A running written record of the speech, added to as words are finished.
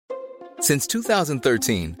Since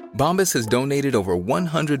 2013, Bombas has donated over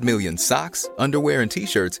 100 million socks, underwear, and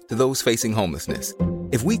T-shirts to those facing homelessness.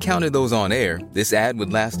 If we counted those on air, this ad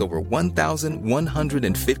would last over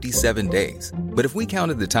 1,157 days. But if we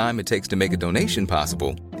counted the time it takes to make a donation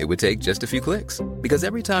possible, it would take just a few clicks. Because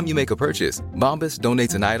every time you make a purchase, Bombas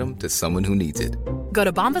donates an item to someone who needs it. Go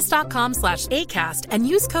to bombas.com/ACAST and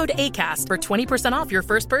use code ACAST for 20% off your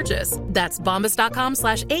first purchase. That's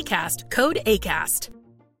bombas.com/ACAST, code ACAST.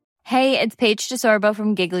 Hey, it's Paige DeSorbo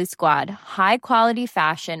from Giggly Squad. High quality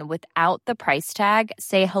fashion without the price tag.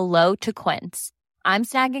 Say hello to Quince. I'm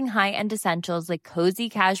snagging high-end essentials like cozy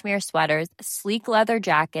cashmere sweaters, sleek leather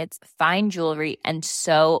jackets, fine jewelry, and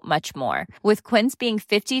so much more. With Quince being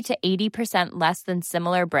 50 to 80% less than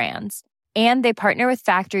similar brands. And they partner with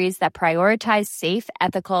factories that prioritize safe,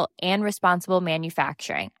 ethical, and responsible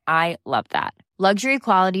manufacturing. I love that. Luxury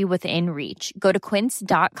quality within reach. Go to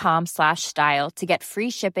quince.com/style to get free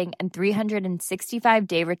shipping and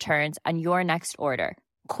 365-day returns on your next order.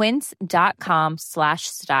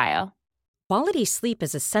 Quince.com/style. Quality sleep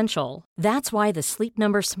is essential. That's why the Sleep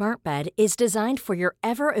Number Smart Bed is designed for your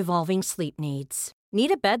ever-evolving sleep needs. Need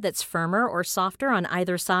a bed that's firmer or softer on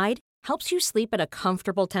either side? Helps you sleep at a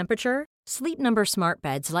comfortable temperature? Sleep Number Smart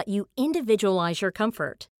Beds let you individualize your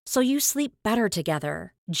comfort, so you sleep better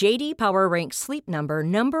together. J.D. Power ranks Sleep Number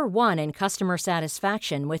number 1 in customer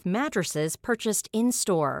satisfaction with mattresses purchased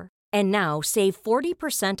in-store. And now, save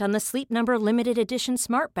 40% on the Sleep Number Limited Edition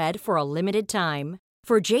Smart Bed for a limited time.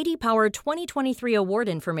 For J.D. Power 2023 award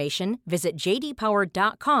information, visit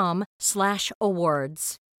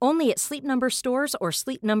jdpower.com/awards. Only at Sleep Number stores or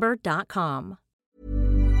sleepnumber.com.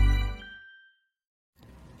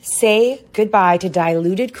 Say goodbye to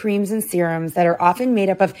diluted creams and serums that are often made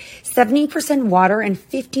up of 70% water and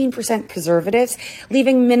 15% preservatives,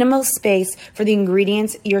 leaving minimal space for the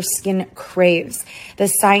ingredients your skin craves. The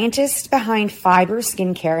scientists behind Fiber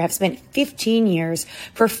Skincare have spent 15 years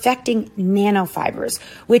perfecting nanofibers,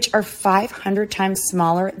 which are 500 times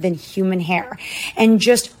smaller than human hair. And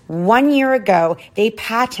just 1 year ago, they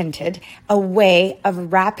patented a way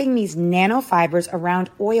of wrapping these nanofibers around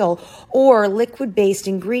oil or liquid-based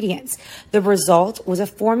ingredients. The result was a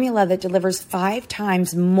formula that delivers 5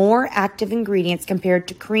 times more active ingredients compared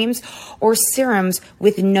to creams or serums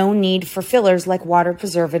with no need for fillers like water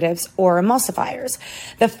preservatives or emulsifiers.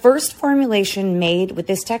 The first formulation made with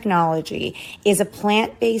this technology is a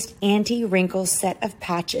plant-based anti-wrinkle set of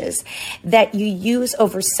patches that you use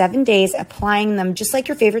over 7 days, applying them just like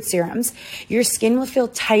your favorite serums. Your skin will feel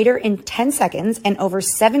tighter in 10 seconds, and over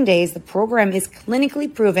 7 days, the program is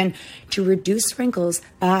clinically proven to reduce wrinkles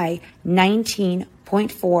by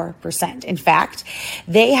 19.4%. In fact,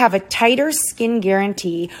 they have a tighter skin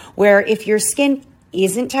guarantee where if your skin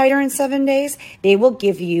isn't tighter in 7 days, they will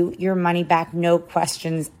give you your money back, no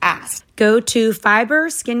questions asked. Go to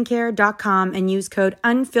fiberskincare.com and use code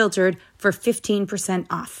UNFILTERED for 15%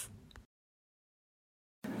 off.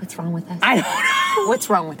 What's wrong with us? I don't know. What's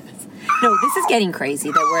wrong with us? No, this is getting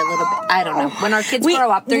crazy that we're a little bit, I don't know. When our kids grow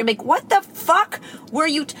up, they're going to be like, what the fuck were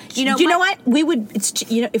you, you know what? We would, it's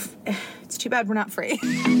too bad we're not free.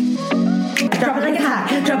 Drop it like it's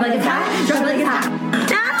hot. Drop it like it's hot. Drop it like it's hot.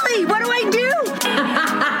 Natalie, what do I do?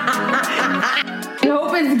 I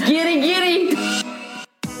hope it's giddy.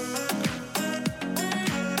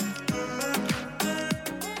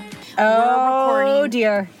 Oh,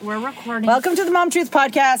 dear. We're recording. Welcome to the Mom Truth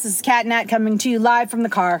Podcast. This is Kat and Nat coming to you live from the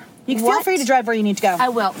car. You can feel free to drive where you need to go. I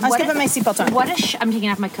will. I'll skip my seatbelt on. I'm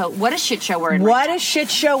taking off my coat. What a shit show we're in. What a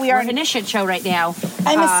shit show we are. We're in a shit show right now.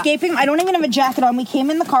 I'm escaping. I don't even have a jacket on. We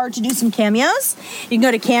came in the car to do some cameos. You can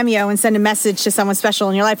go to Cameo and send a message to someone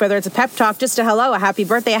special in your life, whether it's a pep talk, just a hello, a happy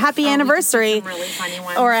birthday, a happy anniversary, really funny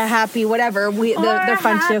ones. or a happy whatever. They're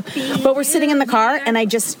fun too. But we're sitting in the car, and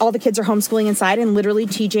all the kids are homeschooling inside, and literally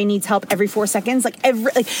TJ needs help every 4 seconds.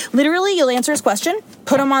 Literally, you'll answer his question,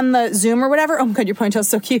 put him on the Zoom or whatever. Oh my God, your ponytail's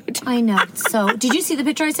so cute. I know. So, did you see the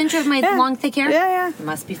picture I sent you of my long, thick hair? Yeah. It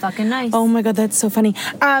must be fucking nice. Oh my God, that's so funny.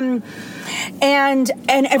 And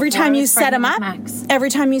every time you set him up,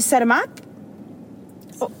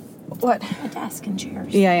 what? A desk and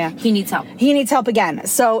chairs. Yeah. He needs help. He needs help again.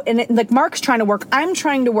 So, Mark's trying to work. I'm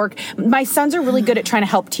trying to work. My sons are really good at trying to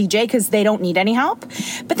help TJ because they don't need any help.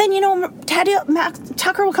 But then,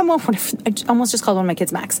 Tucker will come over. I almost just called one of my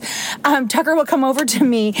kids Max. Tucker will come over to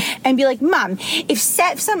me and be like, Mom, if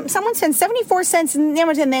someone sends 74 cents and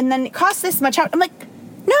then it costs this much out, I'm like,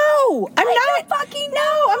 no, I'm not fucking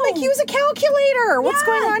no. I'm like use a calculator. What's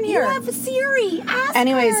going on here? You have Siri. Ask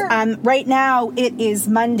Anyways, her. right now it is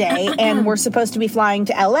Monday, and we're supposed to be flying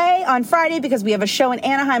to LA on Friday because we have a show in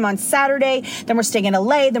Anaheim on Saturday. Then we're staying in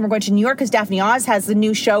LA. Then we're going to New York because Daphne Oz has the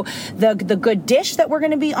new show, The Good Dish, that we're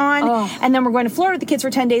going to be on. Oh. And then we're going to Florida with the kids for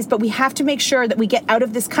 10 days. But we have to make sure that we get out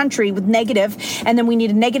of this country with negative, and then we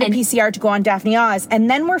need a negative PCR to go on Daphne Oz, and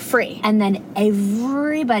then we're free. And then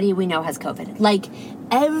everybody we know has COVID. Like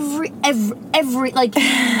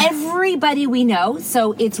everybody we know.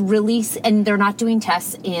 So it's really, and they're not doing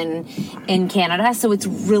tests in Canada. So it's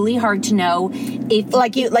really hard to know if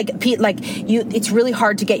it's really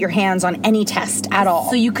hard to get your hands on any test at all.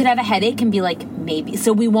 So you could have a headache and be like, maybe.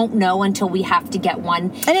 So we won't know until we have to get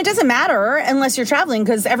one. And it doesn't matter unless you're traveling,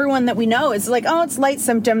 because everyone that we know is like, oh, it's light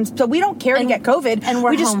symptoms. So we don't care to get COVID. And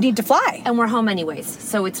we just need to fly. And we're home anyways.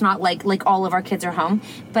 So it's not like all of our kids are home.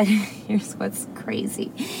 But here's what's crazy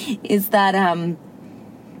is that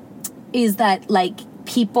like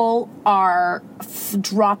people are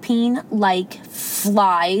dropping like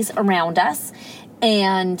flies around us.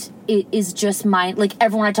 And it is just like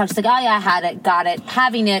everyone I talk to is like, oh yeah, I had it, got it,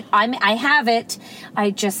 having it, I have it.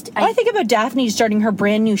 I think about Daphne starting her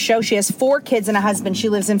brand new show. She has 4 kids and a husband. She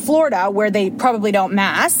lives in Florida where they probably don't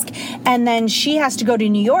mask. And then she has to go to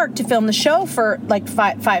New York to film the show for like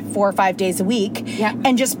 4 or 5 days a week. Yeah.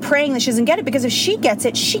 And just praying that she doesn't get it, because if she gets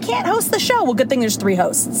it, she can't host the show. Well, good thing there's 3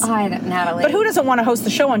 hosts. I don't, Natalie. But who doesn't want to host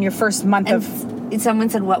the show on your first month of...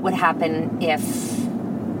 Someone said, what would happen if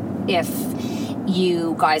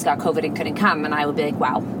you guys got COVID and couldn't come? And I would be like,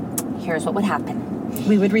 wow, here's what would happen.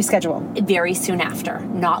 We would reschedule. Very soon after.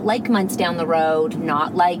 Not like months down the road.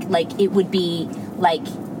 Not like it would be like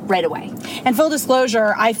right away. And full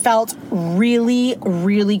disclosure, I felt really,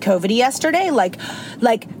 really COVID-y yesterday. Like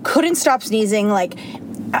couldn't stop sneezing. Like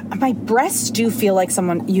my breasts do feel like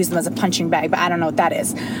someone used them as a punching bag, but I don't know what that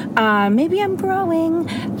is. Maybe I'm growing.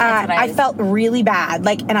 I felt really bad.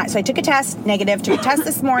 So I took a test, negative, took a test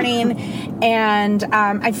this morning, and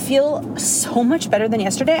I feel so much better than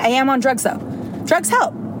yesterday. I am on drugs though. Drugs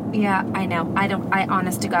help. Yeah, I know. I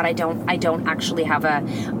honest to God, I don't actually have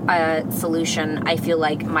a solution. I feel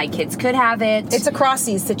like my kids could have it. It's a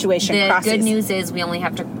crossies situation. The good news is we only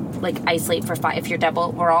have to isolate for 5. If you're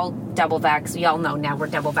we're all double vax. We all know now we're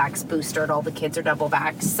double vax boosted. All the kids are double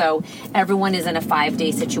vax. So everyone is in a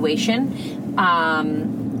 5-day situation.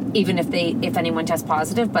 Even if anyone tests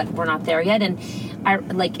positive, but we're not there yet. And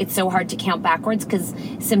it's so hard to count backwards because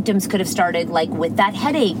symptoms could have started with that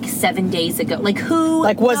headache 7 days ago. Who?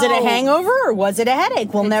 Was it a hangover or was it a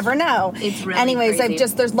headache? We'll never know. It's really Anyways, crazy.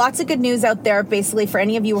 There's lots of good news out there. Basically, for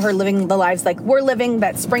any of you who are living the lives like we're living,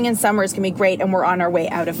 that spring and summer is gonna be great, and we're on our way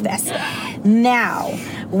out of this. Now,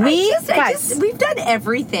 we've done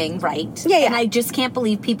everything right. Yeah. And I just can't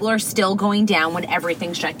believe people are still going down when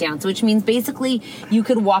everything's shut down. So which means basically you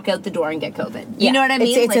could walk out the door and get COVID. You know what I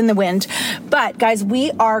mean? It's in the wind. But guys, we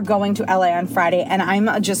are going to LA on Friday, and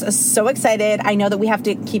I'm just so excited. I know that we have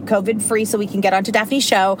to keep COVID free so we can get onto Daphne's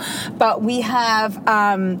show, but it's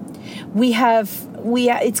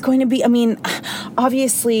going to be,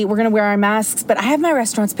 obviously we're going to wear our masks, but I have my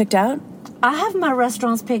restaurants picked out. I have my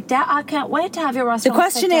restaurants picked out. I can't wait to have your restaurants The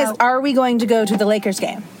question is, are we going to go to the Lakers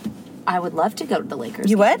game? I would love to go to the Lakers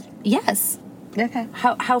You game. would? Yes. Okay.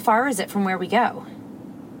 How far is it from where we go?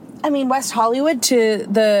 West Hollywood to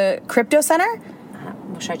the Crypto Center?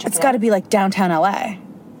 Should I check It's got to be downtown LA.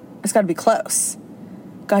 It's got to be close.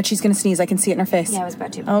 God, she's going to sneeze. I can see it in her face. Yeah, I was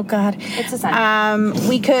about to. Oh, God. It's a sign.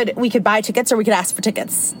 We could buy tickets, or we could ask for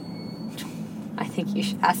tickets. I think you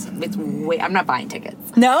should ask. I'm not buying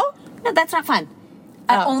tickets. No? No, that's not fun.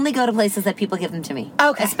 I only go to places that people give them to me.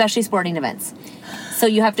 Okay. Especially sporting events. So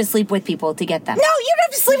you have to sleep with people to get them. No, you don't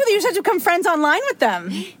have to sleep with them. You just have to become friends online with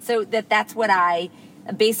them. So that's what I...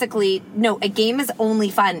 Basically, no, a game is only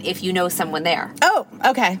fun if you know someone there. Oh,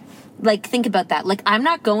 okay. Think about that. I'm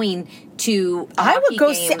not going to a I hockey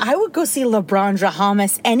game. I would go see LeBron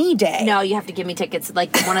James any day. No, you have to give me tickets.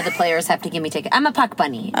 One of the players have to give me tickets. I'm a puck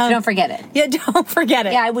bunny. Don't forget it. Yeah, don't forget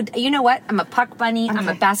it. Yeah, I would. You know what? I'm a puck bunny. Okay. I'm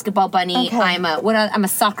a basketball bunny. Okay. I'm a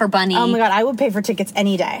soccer bunny. Oh my God, I would pay for tickets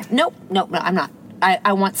any day. No, I'm not.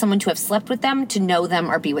 I want someone to have slept with them, to know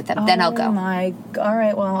them, or be with them. Then I'll go. Oh my, all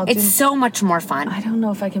right, well, it's so much more fun. I don't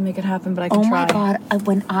know if I can make it happen, but I can try. Oh my God,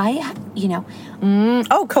 when I,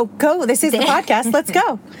 Oh, Coco, this is the podcast. Let's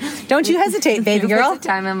go. Don't you hesitate, baby girl. It was the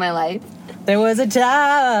time in my life. There was a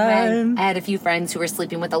time. I had a few friends who were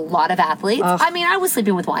sleeping with a lot of athletes. Ugh. I mean, I was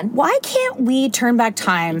sleeping with one. Why can't we turn back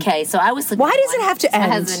time? Okay, so I was sleeping Why with does it one. have to It's my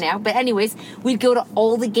end? husband now. But anyways, we'd go to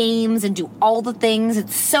all the games and do all the things.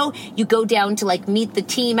 It's so, you go down to like meet the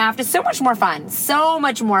team after. So much more fun. So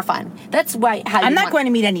much more fun. That's why. I'm not going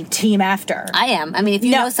to meet any team after. I am. I mean, if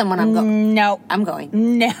you know someone, I'm going. No. I'm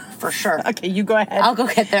going. No. For sure. Okay, you go ahead. I'll go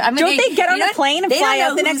get there. I mean, Don't they get on a plane and fly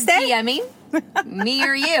out the next day? I mean, me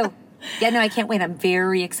or you. Yeah, no, I can't wait. I'm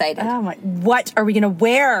very excited. Oh my! What are we gonna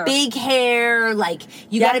wear? Big hair, like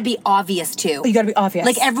you got to be obvious too. You got to be obvious.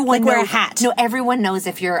 Like everyone wear a knows, hat. No, everyone knows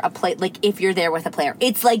if you're a play. Like if you're there with a player,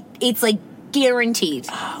 it's like guaranteed.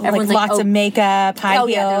 Everyone's like lots of makeup, high heels.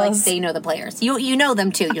 Yeah, they're like they know the players. You know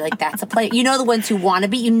them too. You're like that's a player. You know the ones who want to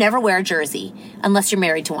be. You never wear a jersey unless you're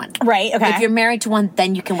married to one. Right. Okay. If you're married to one,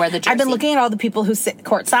 then you can wear the jersey. I've been looking at all the people who sit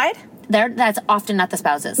courtside. That's often not the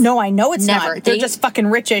spouses. No, I know it's Never. not. They're just fucking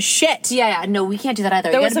rich as shit. Yeah, no, we can't do that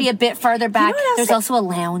either. You got to be a bit farther back. You know what There's also a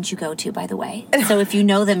lounge you go to, by the way. So if you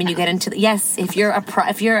know them and you get into if you're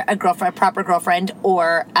a girlfriend, a proper girlfriend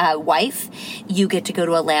or a wife, you get to go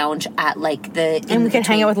to a lounge at like and we can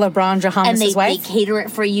hang out with LeBron James' wife. They cater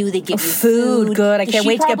it for you. They give you food. Good. I can't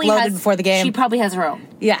wait to get bloated before the game. She probably has her own.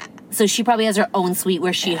 Yeah. So she probably has her own suite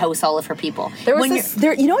where she hosts all of her people. You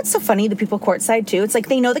know what's so funny? The people courtside too. It's like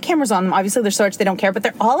they know the camera's on them. Obviously, they're so rich they don't care, but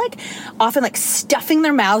they're all like often like stuffing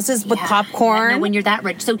their mouths with popcorn. No, when you're that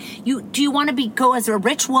rich, so do you want to go as a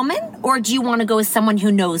rich woman or do you want to go as someone who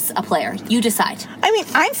knows a player? You decide. I mean,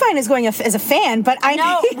 I'm fine as going as a fan, but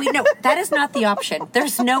no, that is not the option.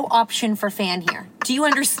 There's no option for fan here. Do you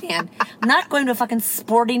understand? I'm not going to a fucking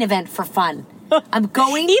sporting event for fun. I'm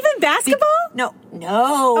going. Even basketball? No.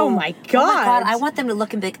 Oh my God. I want them to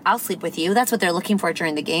look and be like, I'll sleep with you. That's what they're looking for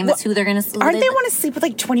during the game. That's who they're going to sleep with. Aren't they want to sleep with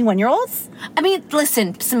like 21-year-olds? I mean,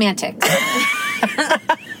 listen, semantics.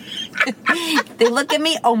 They look at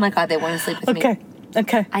me. Oh my God, they want to sleep with me.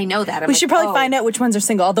 Okay. I know that. We should probably find out which ones are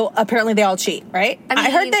single, although apparently they all cheat, right?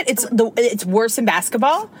 I heard that it's worse in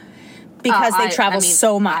basketball. Because they travel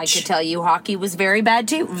so much. I could tell you hockey was very bad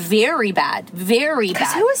too. Very bad. Very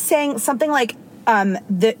bad. Who was saying something like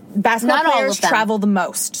the basketball players travel the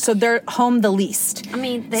most, so they're home the least. I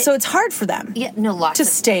mean, so it's hard for them. Yeah, no, lots of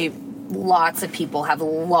people have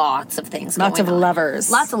lots of things lots going of on.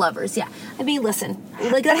 lovers. Lots of lovers, yeah. I mean, listen.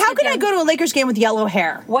 But how can I go to a Lakers game with yellow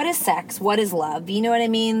hair? What is sex? What is love? You know what I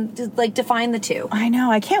mean? Just, like, define the two. I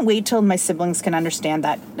know. I can't wait till my siblings can understand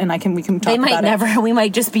that, and we can talk about it. They might never. We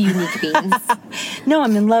might just be unique beings. No,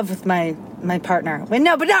 I'm in love with my partner.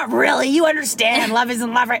 No, but not really. You understand. Love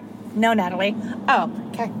isn't love, right? No, Natalie. Oh,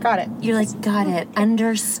 okay, got it. You're like, got it.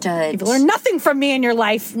 Understood. You've learned nothing from me in your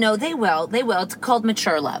life. No, they will. They will. It's called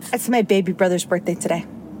mature love. It's my baby brother's birthday today.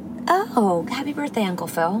 Oh, happy birthday, Uncle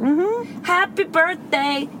Phil. Mm-hmm. Happy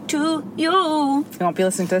birthday to you. He won't be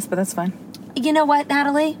listening to this, but that's fine. You know what,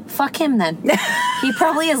 Natalie? Fuck him then. He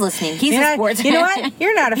probably is listening. He's a sports fan. You know what?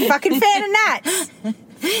 You're not a fucking fan of nuts.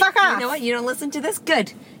 Fuck off. You know what? You don't listen to this?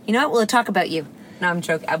 Good. You know what? We'll talk about you. No, I'm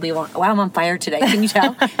joking. Wow, I'm on fire today. Can you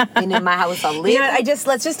tell? And in my house, I'll leave. You know what?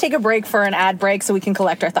 Let's just take a break for an ad break so we can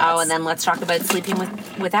collect our thoughts. Oh, and then let's talk about sleeping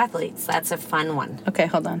with athletes. That's a fun one. Okay,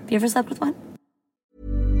 hold on. Have you ever slept with one?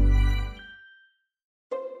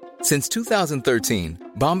 Since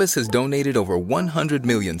 2013, Bombas has donated over 100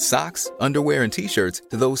 million socks, underwear, and T-shirts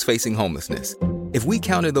to those facing homelessness. If we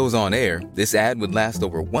counted those on air, this ad would last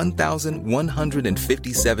over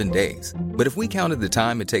 1,157 days. But if we counted the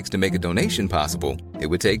time it takes to make a donation possible, it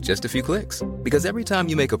would take just a few clicks. Because every time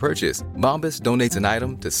you make a purchase, Bombas donates an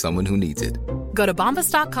item to someone who needs it. Go to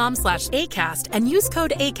bombas.com/ACAST and use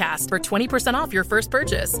code ACAST for 20% off your first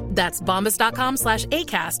purchase. That's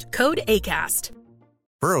bombas.com/ACAST, code ACAST.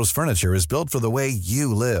 Burrow's furniture is built for the way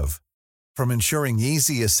you live. From ensuring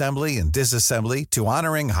easy assembly and disassembly to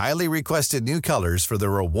honoring highly requested new colors for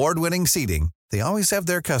their award-winning seating, they always have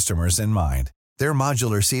their customers in mind. Their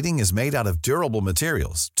modular seating is made out of durable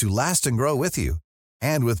materials to last and grow with you.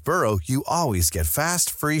 And with Burrow, you always get fast,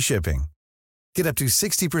 free shipping. Get up to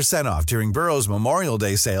 60% off during Burrow's Memorial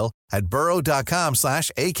Day sale at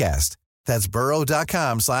burrow.com/ACAST. That's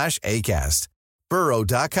burrow.com/ACAST.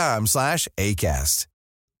 burrow.com/ACAST.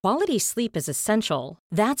 Quality sleep is essential.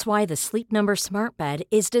 That's why the Sleep Number Smart Bed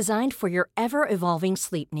is designed for your ever-evolving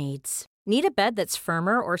sleep needs. Need a bed that's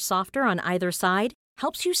firmer or softer on either side?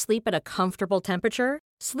 Helps you sleep at a comfortable temperature?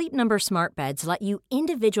 Sleep Number Smart Beds let you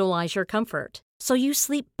individualize your comfort, so you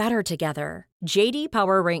sleep better together. J.D.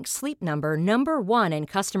 Power ranks Sleep Number #1 in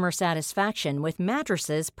customer satisfaction with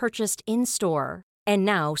mattresses purchased in-store. And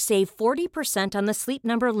now, save 40% on the Sleep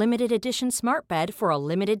Number Limited Edition Smart Bed for a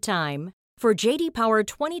limited time. For JD Power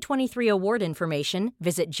 2023 award information,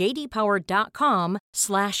 visit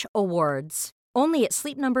jdpower.com/awards. Only at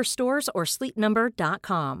Sleep Number stores or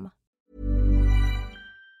sleepnumber.com.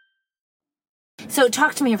 So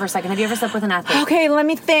talk to me for a second. Have you ever slept with an athlete? Okay, let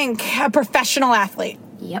me think. A professional athlete.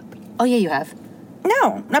 Yep. Oh, yeah, you have.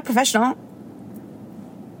 No, not professional.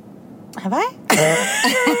 Have I?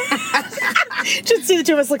 Just see the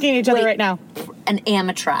two of us looking at each other right now. An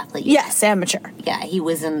amateur athlete. Yes, amateur. Yeah, he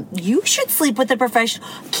was in... You should sleep with a professional...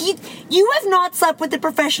 Keith, you have not slept with a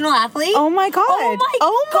professional athlete? Oh, my God.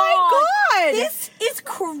 Oh, my God. This is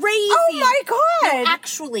crazy. Oh, my God. No,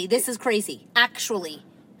 actually, this is crazy. Actually.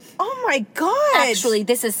 Oh, my God. Actually,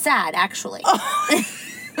 this is sad, actually. Oh.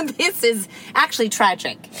 This is actually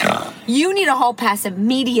tragic. You need a hall pass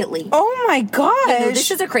immediately. Oh, my gosh. No, this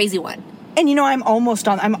is a crazy one. And you know, I've almost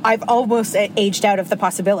aged out of the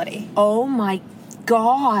possibility. Oh my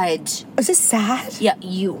God. Is this sad? Yeah,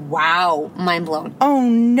 wow. Mind blown. Oh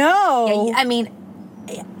no. Yeah, I mean,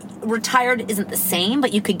 retired isn't the same,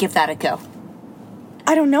 but you could give that a go.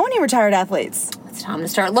 I don't know any retired athletes. It's time to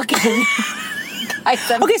start looking.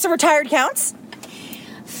 Okay, so retired counts?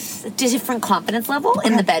 Different confidence level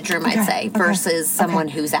in the bedroom, I'd say, versus someone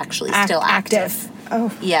who's actually still active.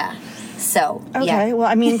 Oh. Yeah. So, okay, yeah. Well,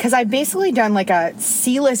 I mean, because I've basically done like a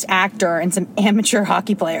C-list actor and some amateur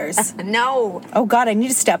hockey players. No. Oh, God, I need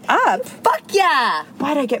to step up. Fuck yeah.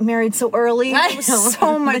 Why'd I get married so early? There was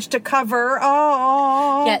so much to cover.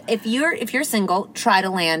 Oh. Yeah, if you're single, try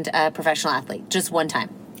to land a professional athlete just one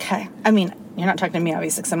time. Okay. I mean, you're not talking to me,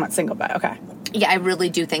 obviously, because I'm not single, but okay. Yeah, I really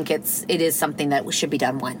do think it is something that should be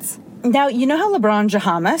done once. Now, you know how LeBron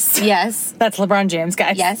James? Yes. That's LeBron James,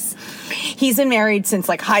 guys. Yes. He's been married since,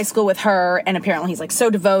 like, high school with her, and apparently he's, like, so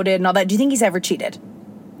devoted and all that. Do you think he's ever cheated?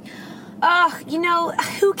 You know,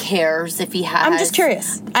 who cares if he has? I'm just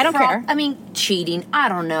curious. I don't care. I mean, cheating. I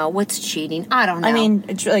don't know. What's cheating? I don't know. I mean,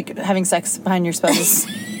 it's like having sex behind your spouse's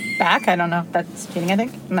back. I don't know. That's cheating, I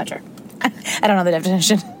think. I'm not sure. I don't know the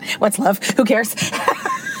definition. What's love? Who cares?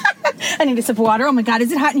 I need a sip of water. Oh my God,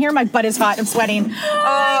 is it hot in here? My butt is hot. I'm sweating.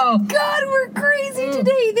 Oh God, we're crazy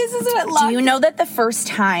today. This is what love. Do you know that the first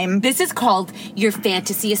time... This is called your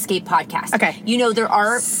Fantasy Escape podcast. Okay. You know, there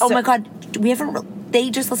are... oh my God, we haven't...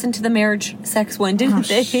 They just listened to the marriage sex one, didn't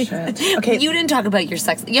they? Shit. Okay. You didn't talk about your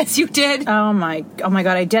sex. Yes, you did. Oh my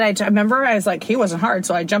God, I did. I remember I was like, he wasn't hard,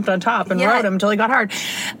 so I jumped on top and rode him until he got hard.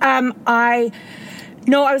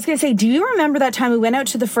 No, I was going to say, do you remember that time we went out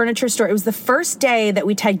to the furniture store? It was the first day that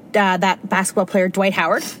we tagged that basketball player, Dwight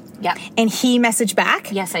Howard. Yeah. And he messaged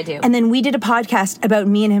back. Yes, I do. And then we did a podcast about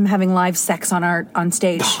me and him having live sex on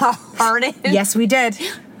stage. Pardon? Yes, we did.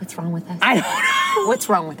 What's wrong with us? I don't know. What's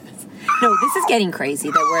wrong with us? No, this is getting crazy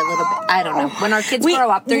that we're a little bit... I don't know. When our kids grow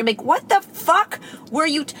up, they're going to be like, what the fuck were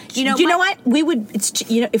you... You know what? We would... It's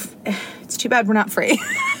too bad we're not free.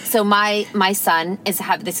 So my son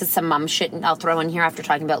this is some mum shit I'll throw in here after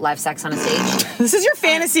talking about live sex on a stage. This is your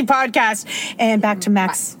fantasy podcast. And back to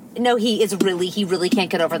Max. No, he really can't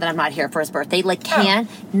get over that I'm not here for his birthday. Like,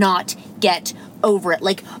 cannot get over it.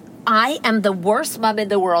 Like, I am the worst mom in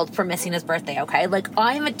the world for missing his birthday, okay? Like,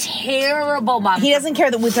 I'm a terrible mom. He doesn't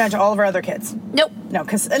care that we've done it to all of our other kids. Nope. No,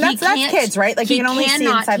 because that's kids, right? Like, you can only see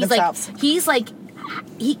inside themselves. He's like,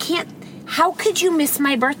 he can't... How could you miss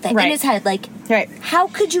my birthday? Right. In his head, like, how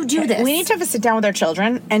could you do this? We need to have a sit down with our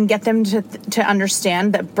children and get them to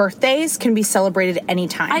understand that birthdays can be celebrated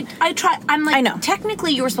anytime. I try. I'm like, I know.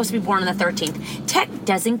 Technically, you were supposed to be born on the 13th. Tech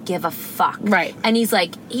doesn't give a fuck. Right. And he's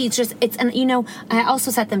like, and you know, I also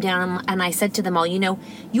sat them down and I said to them all, you know,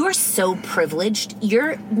 you're so privileged.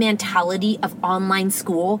 Your mentality of online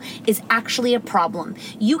school is actually a problem.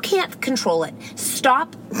 You can't control it.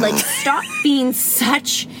 Stop being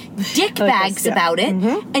such dickbags about it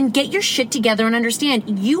and get your shit together and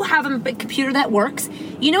understand you have a computer that works.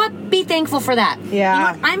 You know what? Be thankful for that. Yeah. You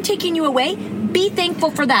know what? I'm taking you away. Be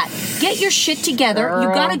thankful for that. Get your shit together. Girl. You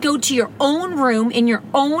gotta go to your own room in your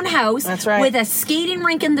own house. That's right. With a skating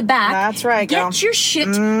rink in the back. That's right, girl. Get your shit.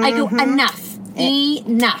 I go, enough.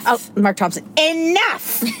 Enough. Oh, Mark Thompson.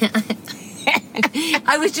 Enough.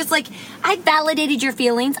 I was just like, I validated your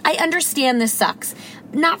feelings. I understand this sucks.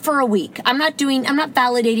 Not for a week. I'm not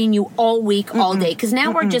validating you all week, all day. Because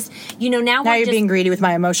now we're just, now you're being greedy with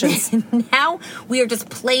my emotions. Now we are just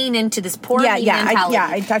playing into this poor mentality.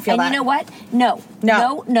 I feel that. And you know what? No.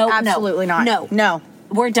 Absolutely not. No.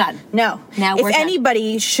 We're done. No. Now we're if done.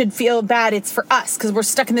 Anybody should feel bad, it's for us because we're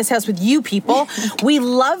stuck in this house with you people. We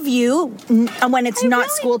love you when it's not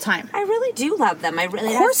school time. I really do love them. Of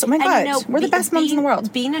course. Oh my God. We're the best moms in the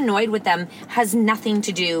world. Being annoyed with them has nothing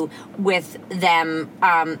to do with them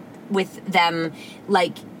with them,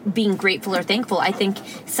 like, being grateful or thankful. I think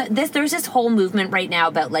there's this whole movement right now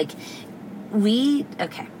about, like, we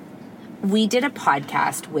did a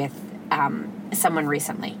podcast with someone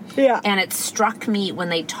recently. Yeah. And it struck me when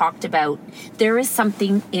they talked about there is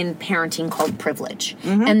something in parenting called privilege.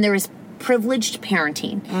 And there is privileged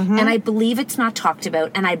parenting. And I believe it's not talked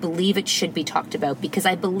about, and I believe it should be talked about, because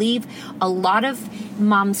I believe a lot of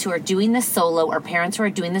moms who are doing this solo, or parents who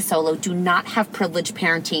are doing this solo, do not have privileged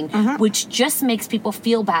parenting, which just makes people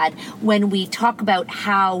feel bad when we talk about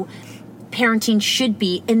how parenting should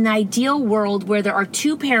be in the ideal world, where there are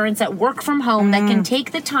two parents that work from home that can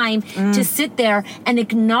take the time to sit there and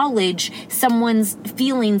acknowledge someone's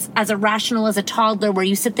feelings as irrational as a toddler, where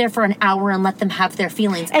you sit there for an hour and let them have their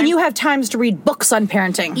feelings. And you have times to read books on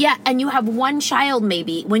parenting. Yeah, and you have one child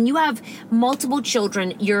maybe. When you have multiple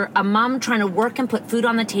children, you're a mom trying to work and put food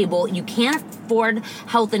on the table. You can't afford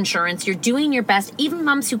health insurance. You're doing your best. Even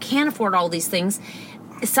moms who can't afford all these things,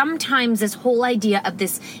 sometimes this whole idea of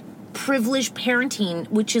this privileged parenting,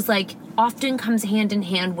 which is like often comes hand in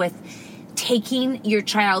hand with taking your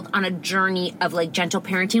child on a journey of like gentle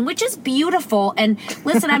parenting, which is beautiful. And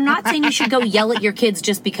listen, I'm not saying you should go yell at your kids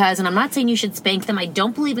just because, and I'm not saying you should spank them. I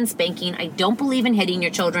don't believe in spanking. I don't believe in hitting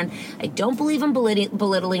your children. I don't believe in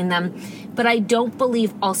belittling them. But I don't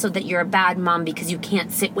believe also that you're a bad mom because you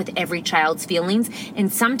can't sit with every child's feelings. And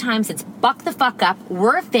sometimes it's buck the fuck up.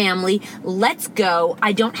 We're a family. Let's go.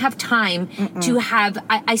 I don't have time to have,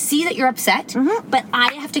 I see that you're upset, but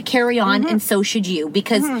I have to carry on, and so should you,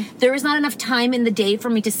 because there is not enough time in the day for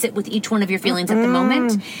me to sit with each one of your feelings at the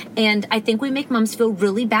moment. And I think we make moms feel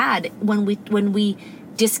really bad when we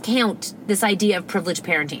discount this idea of privileged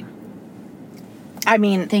parenting. I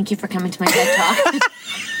mean, thank you for coming to my TED Talk.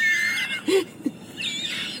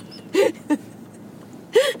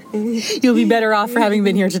 You'll be better off for having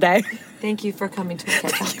been here today. Thank you for coming to my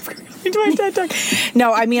TED Talk.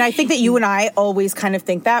 No, I mean, I think that you and I always kind of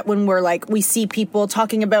think that when we're like, we see people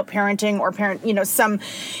talking about parenting or some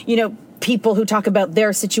people who talk about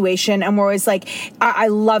their situation, and we're always like, I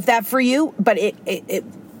love that for you, but it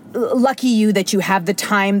lucky you that you have the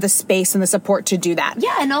time, the space, and the support to do that.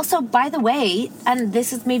 Yeah, and also, by the way, and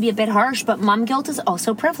this is maybe a bit harsh, but mom guilt is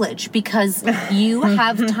also privilege, because you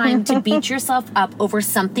have time to beat yourself up over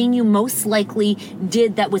something you most likely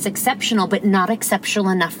did that was exceptional, but not exceptional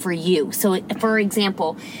enough for you. So, for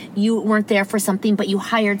example, you weren't there for something, but you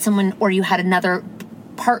hired someone, or you had another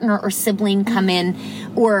partner or sibling come in,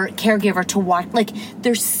 or caregiver to watch. Like,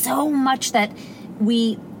 there's so much that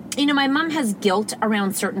my mom has guilt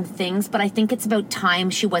around certain things, but I think it's about time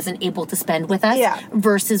she wasn't able to spend with us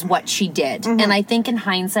versus what she did. And I think in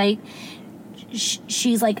hindsight,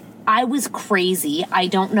 she's like, I was crazy. I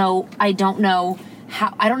don't know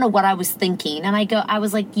what I was thinking. And I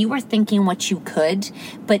was like, you were thinking what you could,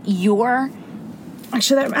 but you're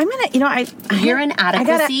inadequacies.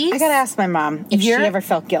 I gotta ask my mom if she ever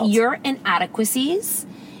felt guilt. Your inadequacies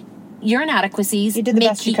you did the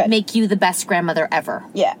best you could. Make you the best grandmother ever.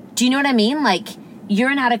 Yeah. Do you know what I mean? Like,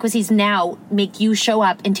 your inadequacies now make you show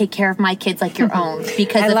up and take care of my kids like your own.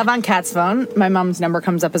 Because I love on Kat's phone, my mom's number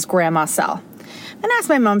comes up as Grandma Cell. And ask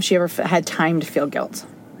my mom if she ever had time to feel guilt.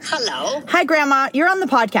 Hello. Hi, Grandma. You're on the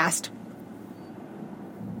podcast.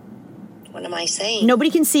 What am I saying? Nobody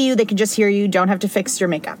can see you. They can just hear you. Don't have to fix your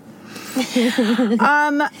makeup.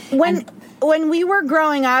 When we were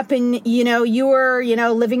growing up and, you were,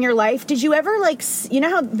 living your life, did you ever,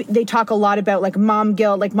 how they talk a lot about, like, mom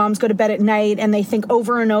guilt, like moms go to bed at night and they think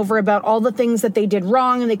over and over about all the things that they did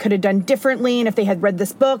wrong and they could have done differently, and if they had read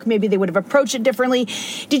this book, maybe they would have approached it differently.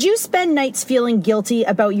 Did you spend nights feeling guilty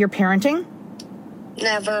about your parenting?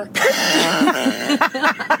 Never.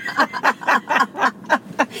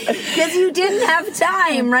 Because you didn't have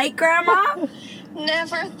time, right, Grandma?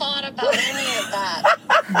 Never thought about any of that.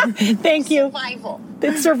 Thank you. Survival.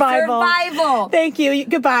 It's survival. Thank you.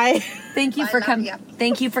 Goodbye. Thank you for coming.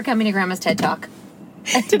 Thank you for coming to Grandma's TED Talk.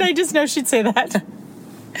 Did I just know she'd say that?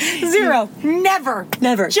 Zero. Never.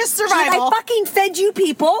 Just survival. I fucking fed you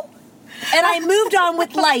people, and I moved on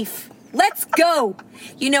with life. Let's go.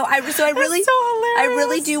 I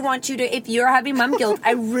really do want you to, if you're having mom guilt,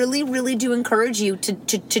 I really, really do encourage you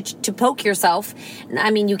to poke yourself. I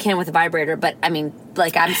mean, you can with a vibrator, but I mean,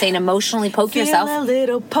 like I'm saying, emotionally poke yourself. Feel a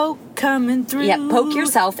little poke coming through. Yeah, poke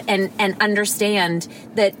yourself and understand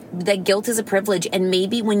that guilt is a privilege. And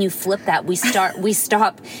maybe when you flip that, we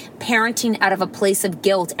stop parenting out of a place of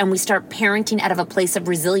guilt, and we start parenting out of a place of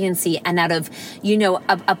resiliency and out of,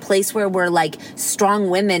 a place where we're like strong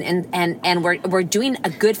women and we're doing doing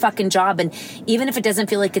a good fucking job. And even if it doesn't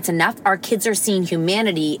feel like it's enough, our kids are seeing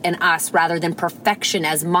humanity in us rather than perfection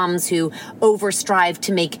as moms who overstrive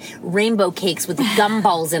to make rainbow cakes with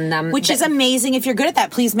gumballs in them. Which is amazing. If you're good at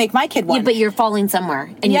that, please make my kid one. Yeah, but you're falling somewhere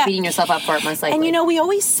and you're beating yourself up for it most likely. And, you know, we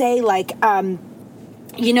always say, like,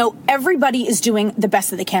 you know, everybody is doing the best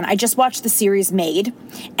that they can. I just watched the series Maid,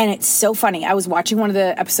 and it's so funny. I was watching one of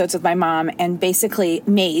the episodes with my mom, and basically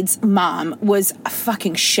Maid's mom was a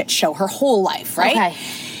fucking shit show her whole life, right? Okay.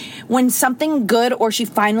 When something good or she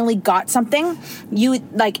finally got something, you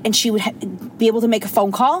would, like, and she would be able to make a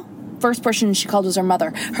phone call. First person she called was her mother.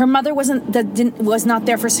 Her mother was not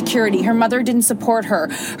there for security. Her mother didn't support her.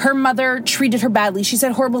 Her mother treated her badly. She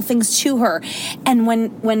said horrible things to her. And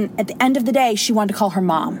when at the end of the day, she wanted to call her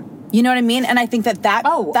mom. You know what I mean? And I think that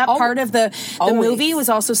part of the movie was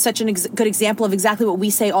also such a good example of exactly what we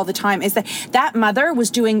say all the time, is that mother was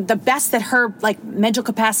doing the best that her, like, mental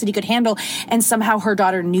capacity could handle, and somehow her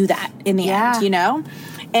daughter knew that in the end, you know?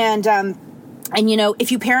 And, you know,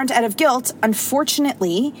 if you parent out of guilt,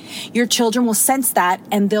 unfortunately, your children will sense that,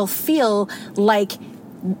 and they'll feel like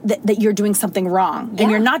that you're doing something wrong, and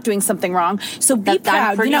you're not doing something wrong. So be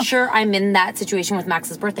proud. I'm pretty sure I'm in that situation with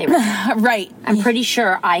Max's birthday right now. Right. I'm pretty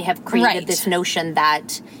sure I have created this notion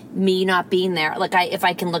that me not being there, like, if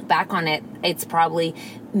I can look back on it, it's probably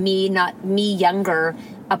me younger,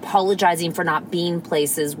 apologizing for not being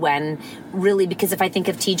places when really, because if I think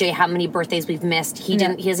of TJ, how many birthdays we've missed, he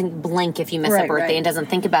doesn't blink if you miss a birthday and doesn't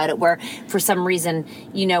think about it, where for some reason,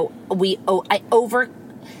 you know, I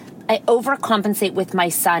overcompensate with my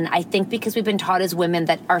son, I think, because we've been taught as women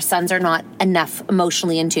that our sons are not enough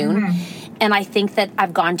emotionally in tune. Mm-hmm. And I think that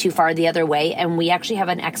I've gone too far the other way. And we actually have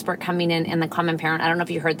an expert coming in the Common Parent. I don't know if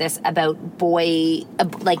you heard this about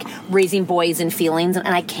raising boys and feelings. And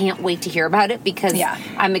I can't wait to hear about it, because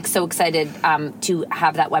I'm so excited to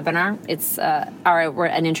have that webinar. It's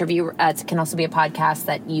an interview. It can also be a podcast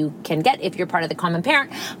that you can get if you're part of the Common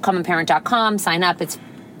Parent. CommonParent.com. Sign up. It's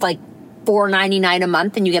like $4.99 a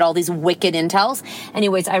month, and you get all these wicked intels.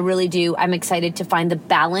 Anyways, I'm excited to find the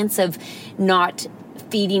balance of not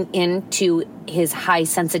feeding into his high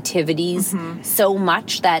sensitivities so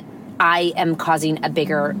much that I am causing a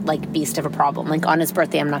bigger, like, beast of a problem. Like, on his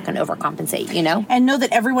birthday, I'm not going to overcompensate, you know? And know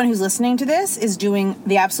that everyone who's listening to this is doing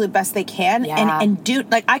the absolute best they can. Yeah. And do,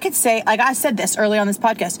 like, I could say, like I said this early on this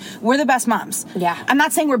podcast, we're the best moms. Yeah. I'm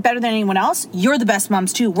not saying we're better than anyone else. You're the best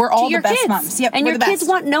moms, too. We're all the best moms. Yep, and your kids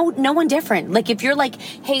want no one different. Like, if you're like,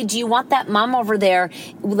 hey, do you want that mom over there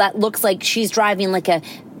that looks like she's driving, like,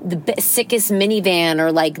 the sickest minivan,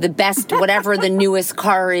 or like the best whatever the newest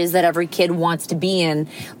car is that every kid wants to be in?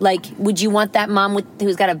 Like, would you want that mom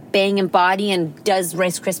who's got a banging body and does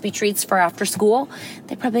Rice Krispie treats for after school?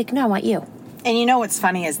 They'd probably be like, no, I want you. And you know what's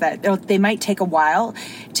funny is that they might take a while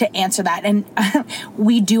to answer that. And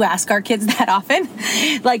we do ask our kids that often.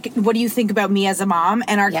 Like, what do you think about me as a mom?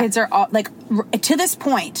 And our kids are all, like, to this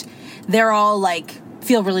point, they're all like,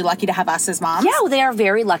 feel really lucky to have us as moms. Yeah, well, they are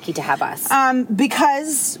very lucky to have us.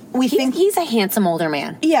 Because we think he's a handsome older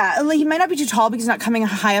man. Yeah, he might not be too tall because he's not coming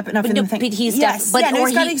high up enough in the thing. But he's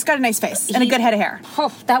he's got a nice face and a good head of hair.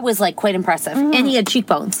 Oh, that was like quite impressive. Mm. And he had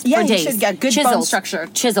cheekbones. Yeah, for days. He should get good bone structure.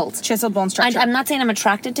 Chiseled bone structure. I'm not saying I'm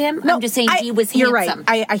attracted to him. No, I'm just saying he was handsome. You're right.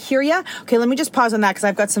 I hear you. Okay, let me just pause on that because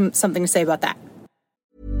I've got something to say about that.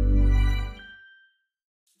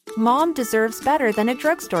 Mom deserves better than a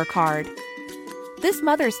drugstore card. This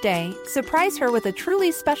Mother's Day, surprise her with a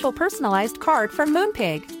truly special personalized card from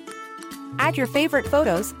Moonpig. Add your favorite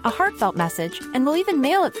photos, a heartfelt message, and we'll even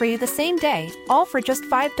mail it for you the same day, all for just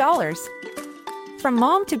 $5. From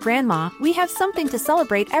mom to grandma, we have something to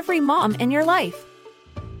celebrate every mom in your life.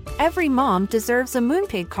 Every mom deserves a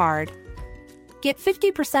Moonpig card. Get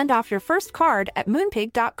 50% off your first card at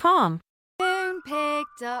Moonpig.com.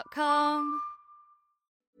 Moonpig.com.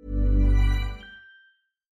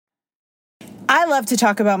 I love to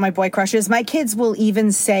talk about my boy crushes. My kids will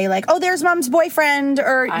even say, like, oh, there's mom's boyfriend,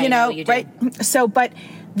 or, you know right? So, but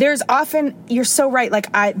there's often, you're so right. Like,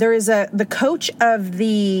 there is the coach of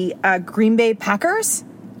the Green Bay Packers.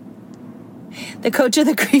 The coach of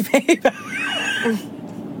the Green Bay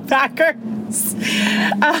Packers.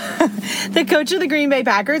 The coach of the Green Bay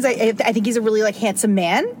Packers. I think he's a really, like, handsome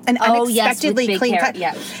man and unexpectedly clean cut.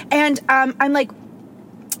 Yeah. And I'm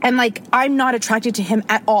I'm not attracted to him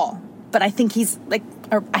at all. But I think he's like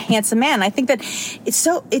a handsome man. I think that it's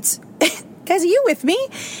guys, are you with me?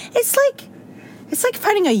 It's like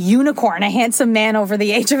finding a unicorn, a handsome man over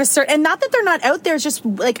the age of a certain, and not that they're not out there. It's just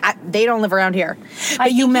like they don't live around here.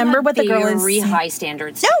 But you remember what the girl is? Very high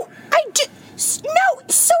standards. No, no.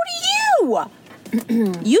 So do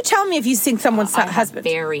you. You tell me if you think someone's husband.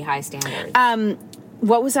 Very high standards.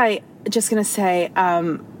 What was I just going to say?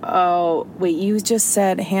 Oh, wait, you just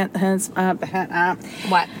said hands up.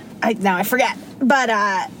 What? Now I forget. But,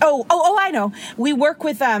 I know. We work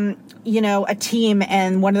with, a team,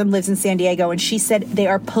 and one of them lives in San Diego, and she said they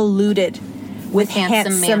are polluted with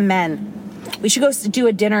handsome men. We should go do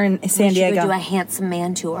a dinner in San Diego. We should go do a handsome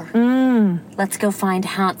man tour. Let's go find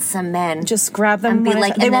handsome men. Just grab them. And be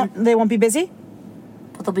like, they won't be busy?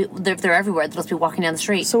 Well, they're everywhere. They'll just be walking down the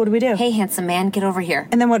street. So what do we do? Hey, handsome man, get over here.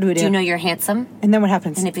 And then what do we do? Do you know you're handsome? And then what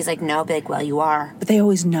happens? And if he's like, no, be like, well, you are. But they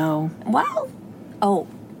always know. Well, oh.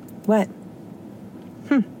 What?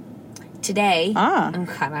 Today, God,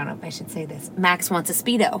 I don't know if I should say this. Max wants a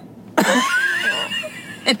Speedo.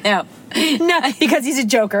 No, because he's a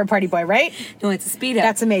joker, a party boy, right? He wants a Speedo.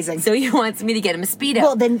 That's amazing. So he wants me to get him a Speedo.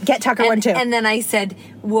 Well, then get Tucker one too. And then I said,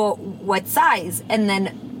 well, what size? And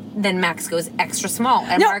then Max goes extra small.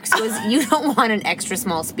 And Mark goes, you don't want an extra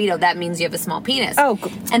small Speedo. That means you have a small penis. Oh,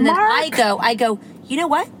 and then Mark. I go, you know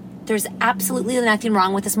what? There's absolutely nothing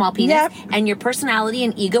wrong with a small penis. Yep. And your personality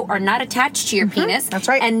and ego are not attached to your penis. That's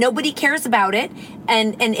right. And nobody cares about it.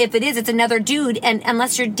 And if it is, it's another dude. And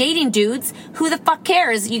unless you're dating dudes, who the fuck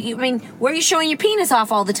cares? I mean, where are you showing your penis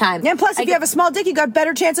off all the time? Yeah, and plus, if you have a small dick, you got a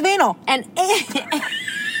better chance of anal. And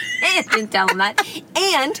didn't tell him that.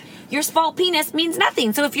 And your small penis means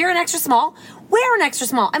nothing. So if you're an extra small, wear an extra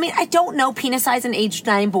small. I mean, I don't know penis size in age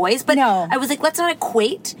 9 boys, but no. I was like, let's not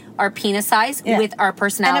equate our penis size with our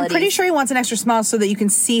personality. And I'm pretty sure he wants an extra small so that you can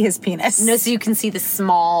see his penis. No, so you can see the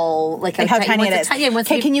small, like how tiny it is.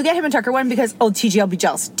 Okay, can you get him a Tucker one? Because, TG, I'll be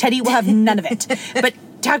jealous. Teddy will have none of it. But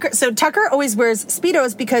Tucker always wears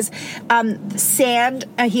Speedos because sand,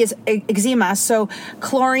 he has eczema, so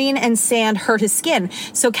chlorine and sand hurt his skin.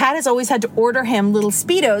 So Kat has always had to order him little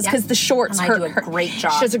Speedos because the shorts hurt. I do a great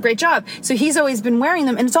job. She does a great job. So he's always been wearing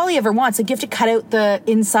them, and it's all he ever wants. Like, you have to cut out the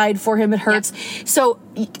inside for him. It hurts. Yep. So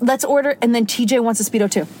let's order, and then TJ wants a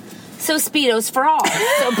Speedo too. So Speedos for all.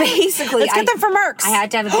 So basically, let's get them for Marks. I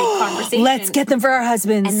had to have a big conversation. Let's get them for our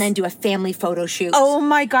husbands, and then do a family photo shoot. Oh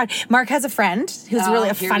my God, Mark has a friend who's really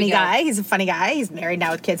a funny guy. He's a funny guy. He's married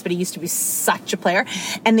now with kids, but he used to be such a player.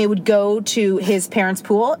 And they would go to his parents'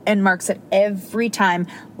 pool, and Mark said every time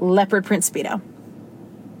leopard print Speedo,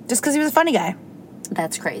 just because he was a funny guy.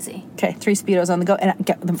 That's crazy. Okay, 3 Speedos on the go, and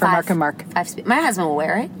get them for Mark and Mark. 5 My husband will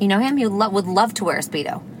wear it. You know him? He would love to wear a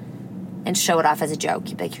Speedo and show it off as a joke.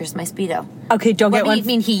 He'd be like, here's my Speedo. Okay, don't get one. I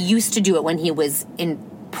mean, he used to do it when he was in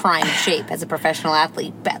prime shape as a professional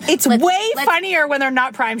athlete. But it's way funnier when they're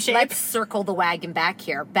not prime shape. Let's circle the wagon back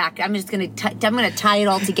here. I'm just going to tie it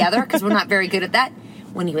all together because we're not very good at that.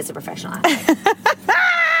 When he was a professional athlete.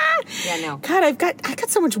 Yeah, no. God, I got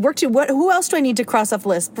so much work to do. Who else do I need to cross off the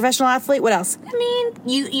list? Professional athlete? What else? I mean,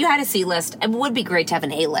 you had a C list. It would be great to have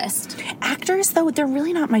an A list. Actors, though, they're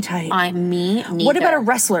really not my type. Me neither. What about a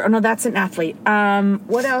wrestler? Oh, no, that's an athlete.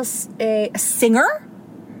 What else? A singer?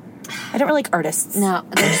 I don't really like artists. No,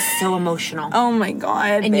 they're so emotional. Oh, my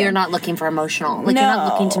God. And you're not looking for emotional. Like, you're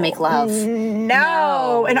not looking to make love.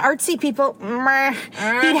 No. And artsy people,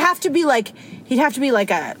 he'd have to be like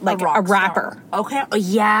a rapper. Okay.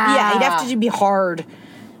 Yeah. Yeah, he'd have to be hard.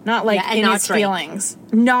 Not like in his feelings.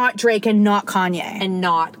 Not Drake and not Kanye. And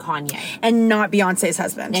not Kanye. And not Beyonce's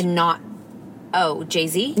husband. And not,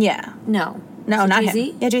 Jay-Z? Yeah. No. No, not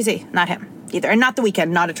Jay-Z? him. Yeah, Jay-Z. Not him either. And not The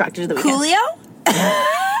Weeknd. Not attracted to The Weeknd. Coolio?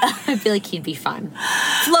 I feel like he'd be fun.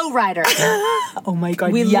 Flow Rider. Oh my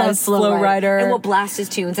God, we love Flow Rider. And we'll blast his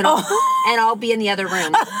tunes and I'll be in the other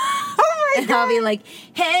room. And I'll be like,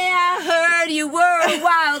 hey, I heard you were a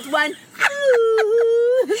wild one.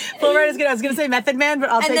 Flow Rider's good. I was going to say Method Man, but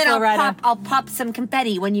I'll say Flow Rider. I'll pop some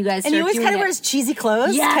confetti when you guys start doing it. And he always kind of wears cheesy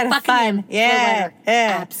clothes. Yeah, kind of fun. Him. Yeah,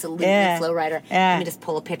 absolutely. Flow Rider. Let me just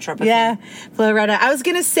pull a picture up of him. Flow Rider. I was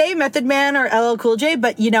going to say Method Man or LL Cool J,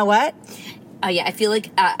 but you know what? Yeah, I feel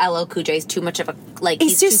like LL Cool J is too much of a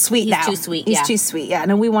he's too sweet now. He's too sweet. He's too sweet. Yeah,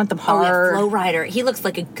 no, we want them hard. Oh yeah, Flow Rider. He looks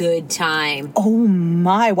like a good time. Oh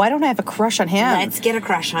my! Why don't I have a crush on him? Let's get a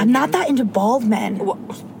crush on him. I'm not that into bald men.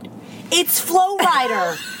 It's Flow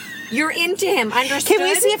Rider. You're into him. Understood? Can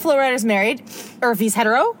we see if Flow Rider's married or if he's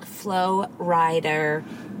hetero? Flow Rider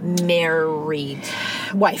married.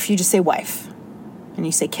 Wife. You just say wife, and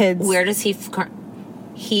you say kids. Where does he?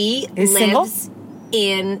 He is lives single?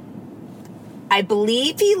 in. I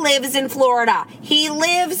believe he lives in Florida. He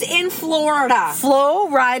lives in Florida. Flow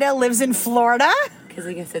Rider lives in Florida? Because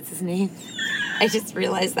I guess that's his name. I just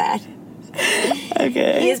realized that.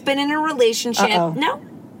 Okay. He has been in a relationship. Uh-oh. No.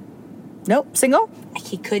 Nope. Single?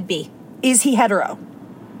 He could be. Is he hetero?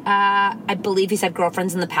 I believe he's had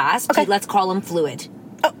girlfriends in the past. Okay. Let's call him fluid.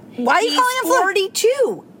 Oh, why are you calling him fluid? He's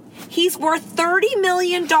 42. He's worth $30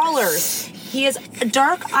 million. He is a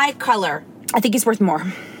dark eye color. I think he's worth more.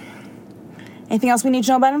 Anything else we need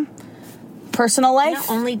to know about him? Personal life? Not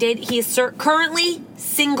only he is currently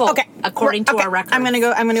single. Okay. According to our records. I'm gonna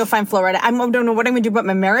go find Florida. I don't know what I'm gonna do about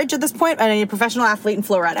my marriage at this point. I need a professional athlete in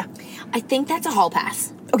Florida. I think that's a hall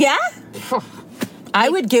pass. Oh yeah? I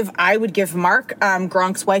would give Mark,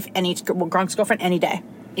 Gronk's wife, Gronk's girlfriend any day.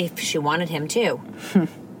 If she wanted him too.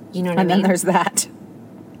 You know what I mean? And then there's that.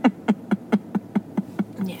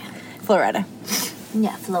 Yeah. Florida.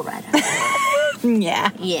 Yeah, Florida. Yeah.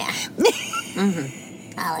 Yeah.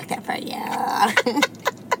 Mm-hmm. I like that part, yeah.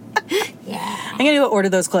 Yeah. I'm gonna go order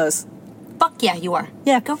those clothes. Fuck yeah, you are.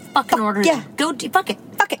 Yeah. Go fucking order yeah. them. Go, fuck it.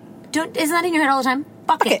 Fuck it. Isn't that in your head all the time?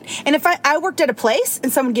 Fuck it. And if I worked at a place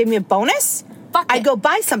and someone gave me a bonus, I'd go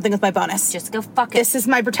buy something with my bonus. Just go fuck it. This is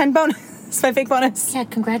my pretend bonus. It's my fake bonus. Yeah,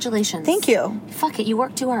 congratulations. Thank you. Fuck it, you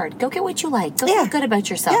work too hard. Go get what you like. Go feel good about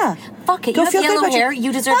yourself. Yeah. Fuck it, Go you have feel yellow good about hair.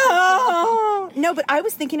 You deserve No, but I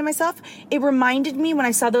was thinking to myself, it reminded me when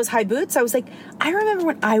I saw those high boots, I was like, I remember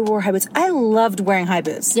when I wore high boots. I loved wearing high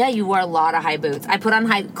boots. Yeah, you wore a lot of high boots. I put on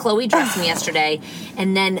Chloe dressed me yesterday,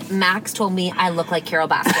 and then Max told me I look like Carol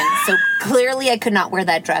Baskin. So clearly I could not wear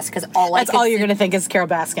that dress because That's all you're going to think is Carol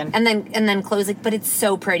Baskin. And then Chloe's like, but it's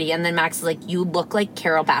so pretty. And then Max is like, you look like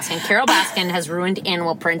Carol Baskin. Carol Baskin has ruined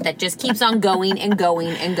animal print that just keeps on going and going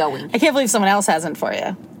and going. I can't believe someone else hasn't for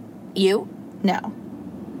you. You? No.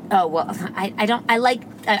 Oh, well, I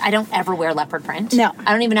don't ever wear leopard print. No.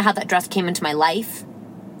 I don't even know how that dress came into my life.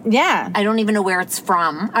 Yeah. I don't even know where it's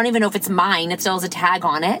from. I don't even know if it's mine. It still has a tag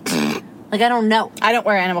on it. Like, I don't know. I don't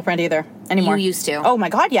wear animal print either anymore. You used to. Oh, my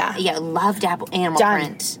God, yeah. Yeah, loved animal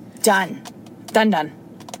print. Done.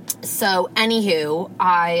 So, anywho,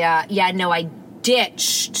 I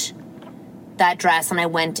ditched that dress and I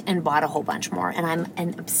went and bought a whole bunch more, and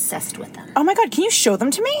I'm obsessed with them. Oh, my God, can you show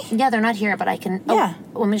them to me? Yeah, they're not here, but I can. Yeah.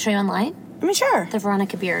 Want me to show you online? I mean, sure. The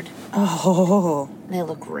Veronica Beard. Oh. They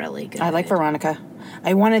look really good. I like Veronica.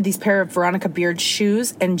 I wanted these pair of Veronica Beard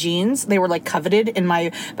shoes and jeans. They were like coveted in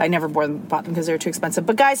but I never bought them because they were too expensive.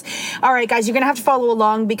 But guys, all right, guys, you're going to have to follow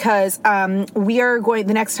along because we are going,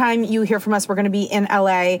 the next time you hear from us, we're going to be in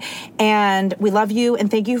LA, and we love you and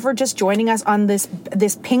thank you for just joining us on this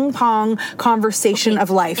ping pong conversation of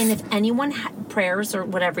life. And if anyone prayers or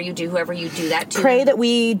whatever you do, whoever you do that to, pray that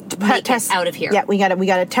we test out of here. Yeah, we got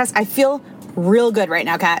to test. I feel real good right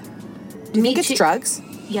now, Kat. Do you think it's drugs?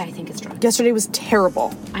 Yeah, I think it's drugs. Yesterday was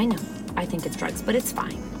terrible. I know. I think it's drugs, but it's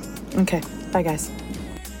fine. Okay. Bye, guys.